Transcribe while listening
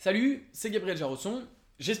Salut, c'est Gabriel Jarosson,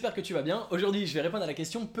 j'espère que tu vas bien. Aujourd'hui, je vais répondre à la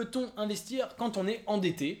question peut-on investir quand on est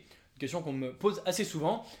endetté? Une question qu'on me pose assez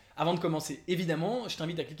souvent. Avant de commencer, évidemment, je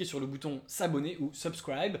t'invite à cliquer sur le bouton s'abonner ou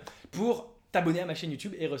subscribe pour t'abonner à ma chaîne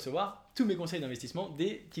YouTube et recevoir tous mes conseils d'investissement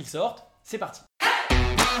dès qu'ils sortent. C'est parti.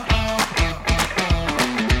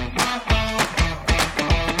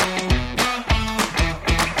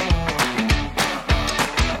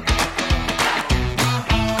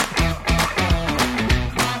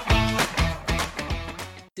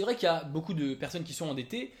 C'est vrai qu'il y a beaucoup de personnes qui sont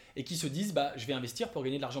endettées et qui se disent je vais investir pour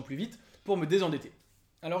gagner de l'argent plus vite, pour me désendetter.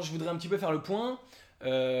 Alors je voudrais un petit peu faire le point.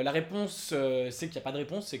 La réponse, c'est qu'il n'y a pas de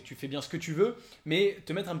réponse, c'est que tu fais bien ce que tu veux, mais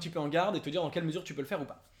te mettre un petit peu en garde et te dire dans quelle mesure tu peux le faire ou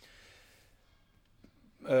pas.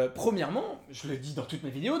 Premièrement, je le dis dans toutes mes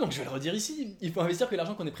vidéos, donc je vais le redire ici, il faut investir que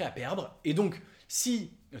l'argent qu'on est prêt à perdre. Et donc,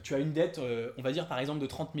 si tu as une dette, on va dire par exemple de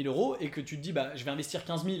 30 000 euros, et que tu te dis je vais investir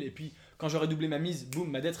 15 000, et puis quand j'aurai doublé ma mise, boum,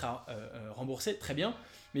 ma dette sera remboursée, très bien.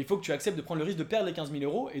 Mais il faut que tu acceptes de prendre le risque de perdre les 15 000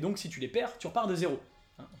 euros, et donc si tu les perds, tu repars de zéro.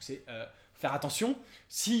 Donc c'est faire attention.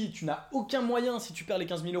 Si tu n'as aucun moyen, si tu perds les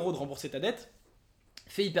 15 000 euros, de rembourser ta dette,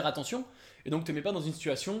 fais hyper attention, et donc ne te mets pas dans une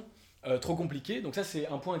situation trop compliquée. Donc ça c'est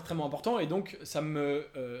un point extrêmement important, et donc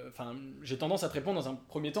j'ai tendance à te répondre dans un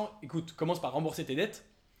premier temps, écoute, commence par rembourser tes dettes,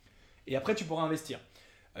 et après tu pourras investir.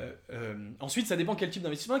 Ensuite ça dépend quel type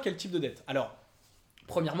d'investissement, quel type de dette. Alors,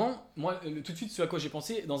 premièrement, moi, tout de suite, ce à quoi j'ai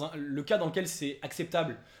pensé, le cas dans lequel c'est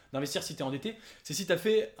acceptable d'investir si tu es endetté, c'est si tu as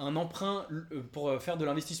fait un emprunt pour faire de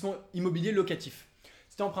l'investissement immobilier locatif.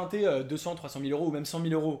 Si tu as emprunté 200, 300 000 euros ou même 100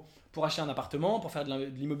 000 euros pour acheter un appartement, pour faire de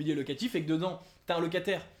l'immobilier locatif, et que dedans, tu as un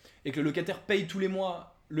locataire, et que le locataire paye tous les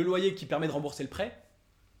mois le loyer qui permet de rembourser le prêt,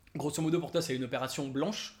 grosso modo, pour toi, c'est une opération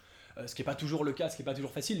blanche, ce qui n'est pas toujours le cas, ce qui n'est pas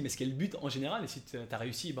toujours facile, mais ce qui est le but en général, et si tu as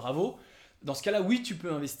réussi, bravo. Dans ce cas-là, oui, tu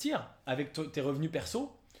peux investir avec tes revenus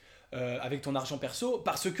perso, avec ton argent perso,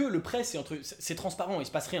 parce que le prêt, c'est transparent, il ne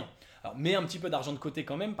se passe rien. Alors, mets un petit peu d'argent de côté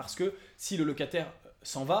quand même, parce que si le locataire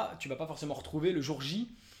s'en va, tu ne vas pas forcément retrouver le jour J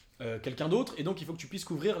quelqu'un d'autre, et donc il faut que tu puisses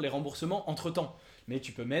couvrir les remboursements entre-temps. Mais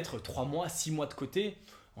tu peux mettre 3 mois, 6 mois de côté.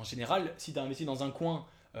 En général, si tu as investi dans un coin,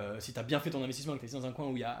 si tu as bien fait ton investissement et que tu as investi dans un coin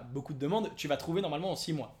où il y a beaucoup de demandes, tu vas trouver normalement en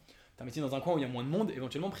 6 mois. Tu as investi dans un coin où il y a moins de monde,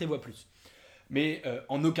 éventuellement prévois plus. Mais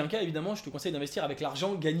en aucun cas, évidemment, je te conseille d'investir avec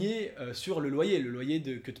l'argent gagné sur le loyer. Le loyer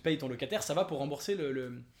que te paye ton locataire, ça va pour rembourser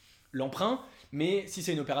l'emprunt. Mais si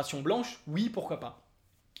c'est une opération blanche, oui, pourquoi pas.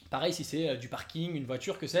 Pareil si c'est du parking, une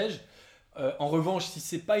voiture, que sais-je. En revanche, si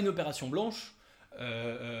c'est pas une opération blanche,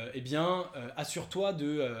 assure-toi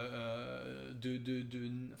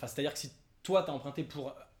c'est-à-dire que si toi, tu as emprunté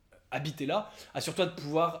pour habiter là, assure-toi de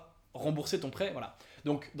pouvoir rembourser ton prêt. Voilà.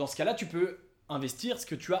 Donc, dans ce cas-là, tu peux investir ce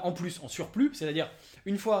que tu as en plus, en surplus, c'est-à-dire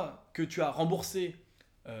une fois que tu as remboursé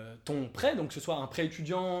ton prêt, donc que ce soit un prêt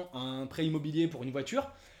étudiant, un prêt immobilier pour une voiture,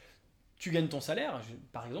 tu gagnes ton salaire,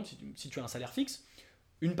 par exemple si tu as un salaire fixe,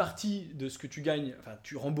 une partie de ce que tu gagnes,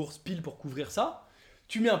 tu rembourses pile pour couvrir ça,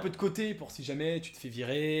 tu mets un peu de côté pour si jamais tu te fais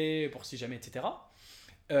virer, pour si jamais, etc.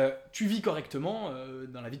 Tu vis correctement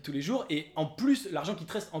dans la vie de tous les jours, et en plus, l'argent qui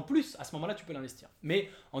te reste en plus, à ce moment-là, tu peux l'investir. Mais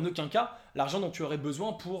en aucun cas, l'argent dont tu aurais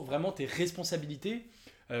besoin pour vraiment tes responsabilités,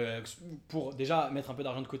 pour déjà mettre un peu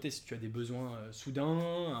d'argent de côté si tu as des besoins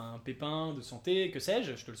soudains, un pépin de santé, que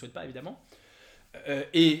sais-je, je te le souhaite pas évidemment,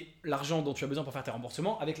 et l'argent dont tu as besoin pour faire tes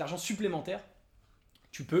remboursements, avec l'argent supplémentaire,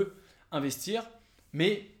 tu peux investir,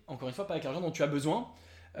 mais encore une fois, pas avec l'argent dont tu as besoin.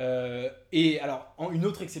 Et alors, une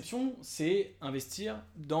autre exception, c'est investir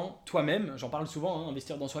dans toi-même. J'en parle souvent,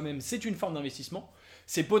 investir dans soi-même, c'est une forme d'investissement.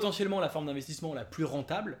 C'est potentiellement la forme d'investissement la plus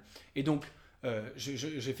rentable. Et donc,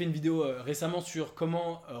 j'ai fait une vidéo récemment sur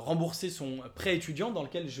comment rembourser son prêt étudiant, dans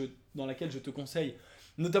laquelle je te conseille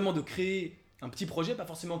notamment de créer un petit projet, pas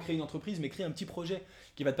forcément créer une entreprise, mais créer un petit projet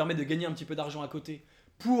qui va te permettre de gagner un petit peu d'argent à côté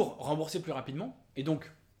pour rembourser plus rapidement. Et donc,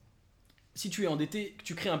 si tu es endetté, que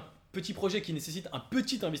tu crées un petit projet qui nécessite un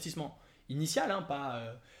petit investissement initial,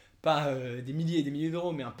 pas des milliers et des milliers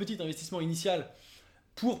d'euros, mais un petit investissement initial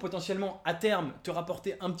pour potentiellement à terme te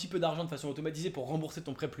rapporter un petit peu d'argent de façon automatisée pour rembourser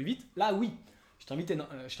ton prêt plus vite, là oui, je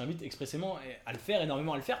t'invite expressément à le faire,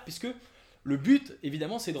 énormément à le faire, puisque le but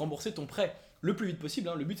évidemment c'est de rembourser ton prêt le plus vite possible.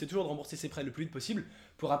 Le but c'est toujours de rembourser ses prêts le plus vite possible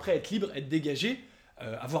pour après être libre, être dégagé,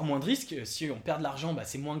 avoir moins de risques. Si on perd de l'argent,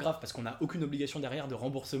 c'est moins grave parce qu'on n'a aucune obligation derrière de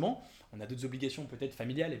remboursement. On a d'autres obligations peut-être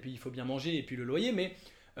familiales, et puis il faut bien manger, et puis le loyer, mais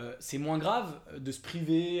c'est moins grave de se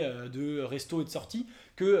priver de resto et de sortie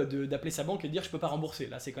que d'appeler sa banque et de dire je peux pas rembourser.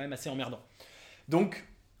 Là c'est quand même assez emmerdant. Donc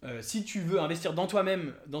si tu veux investir dans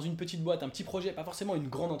toi-même, dans une petite boîte, un petit projet, pas forcément une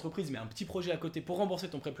grande entreprise, mais un petit projet à côté pour rembourser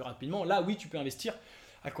ton prêt plus rapidement, là oui tu peux investir,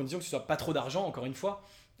 à condition que ce soit pas trop d'argent, encore une fois.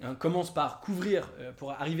 Commence par couvrir,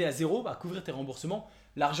 pour arriver à zéro, couvrir tes remboursements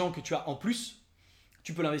l'argent que tu as en plus,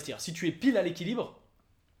 tu peux l'investir. Si tu es pile à l'équilibre,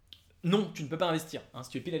 non, tu ne peux pas investir. Hein. Si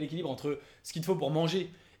tu es pile à l'équilibre entre ce qu'il te faut pour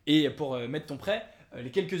manger et pour mettre ton prêt, les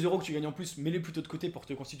quelques euros que tu gagnes en plus, mets-les plutôt de côté pour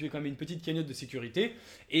te constituer quand même une petite cagnotte de sécurité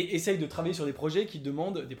et essaye de travailler sur des projets qui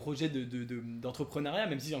demandent des projets d'entrepreneuriat,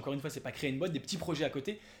 même si encore une fois, c'est pas créer une boîte, des petits projets à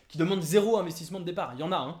côté qui demandent zéro investissement de départ. Il y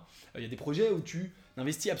en a, hein. Il y a des projets où tu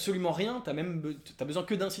n'investis absolument rien, tu as besoin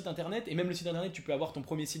que d'un site internet et même le site internet, tu peux avoir ton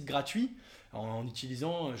premier site gratuit en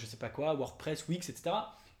utilisant, je sais pas quoi, WordPress, Wix, etc.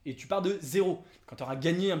 Et tu pars de zéro. Quand tu auras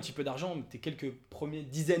gagné un petit peu d'argent, tes quelques premières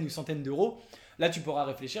dizaines ou centaines d'euros, là tu pourras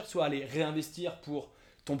réfléchir soit à les réinvestir pour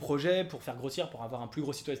ton projet, pour faire grossir, pour avoir un plus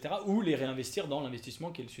gros site web, etc. ou les réinvestir dans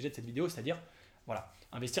l'investissement qui est le sujet de cette vidéo, c'est-à-dire voilà,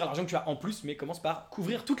 investir l'argent que tu as en plus, mais commence par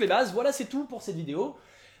couvrir toutes les bases. Voilà, c'est tout pour cette vidéo.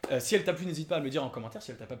 Si elle t'a plu, n'hésite pas à me le dire en commentaire. Si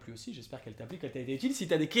elle t'a pas plu aussi, j'espère qu'elle t'a plu, qu'elle t'a été utile. Si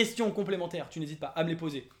tu as des questions complémentaires, tu n'hésites pas à me les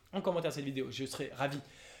poser en commentaire de cette vidéo. Je serai ravi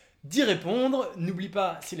d'y répondre. N'oublie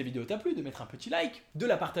pas, si la vidéo t'a plu, de mettre un petit like, de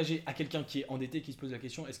la partager à quelqu'un qui est endetté, qui se pose la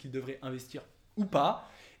question est-ce qu'il devrait investir ou pas.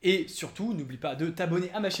 Et surtout, n'oublie pas de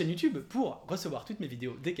t'abonner à ma chaîne YouTube pour recevoir toutes mes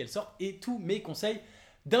vidéos dès qu'elles sortent et tous mes conseils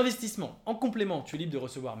d'investissement. En complément, tu es libre de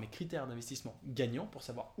recevoir mes critères d'investissement gagnants pour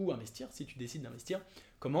savoir où investir si tu décides d'investir,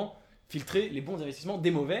 comment filtrer les bons investissements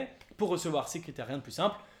des mauvais. Pour recevoir ces critères, rien de plus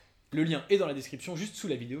simple. Le lien est dans la description, juste sous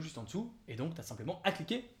la vidéo, juste en dessous. Et donc, tu as simplement à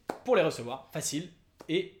cliquer pour les recevoir. Facile.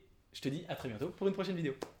 Et je te dis à très bientôt pour une prochaine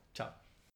vidéo.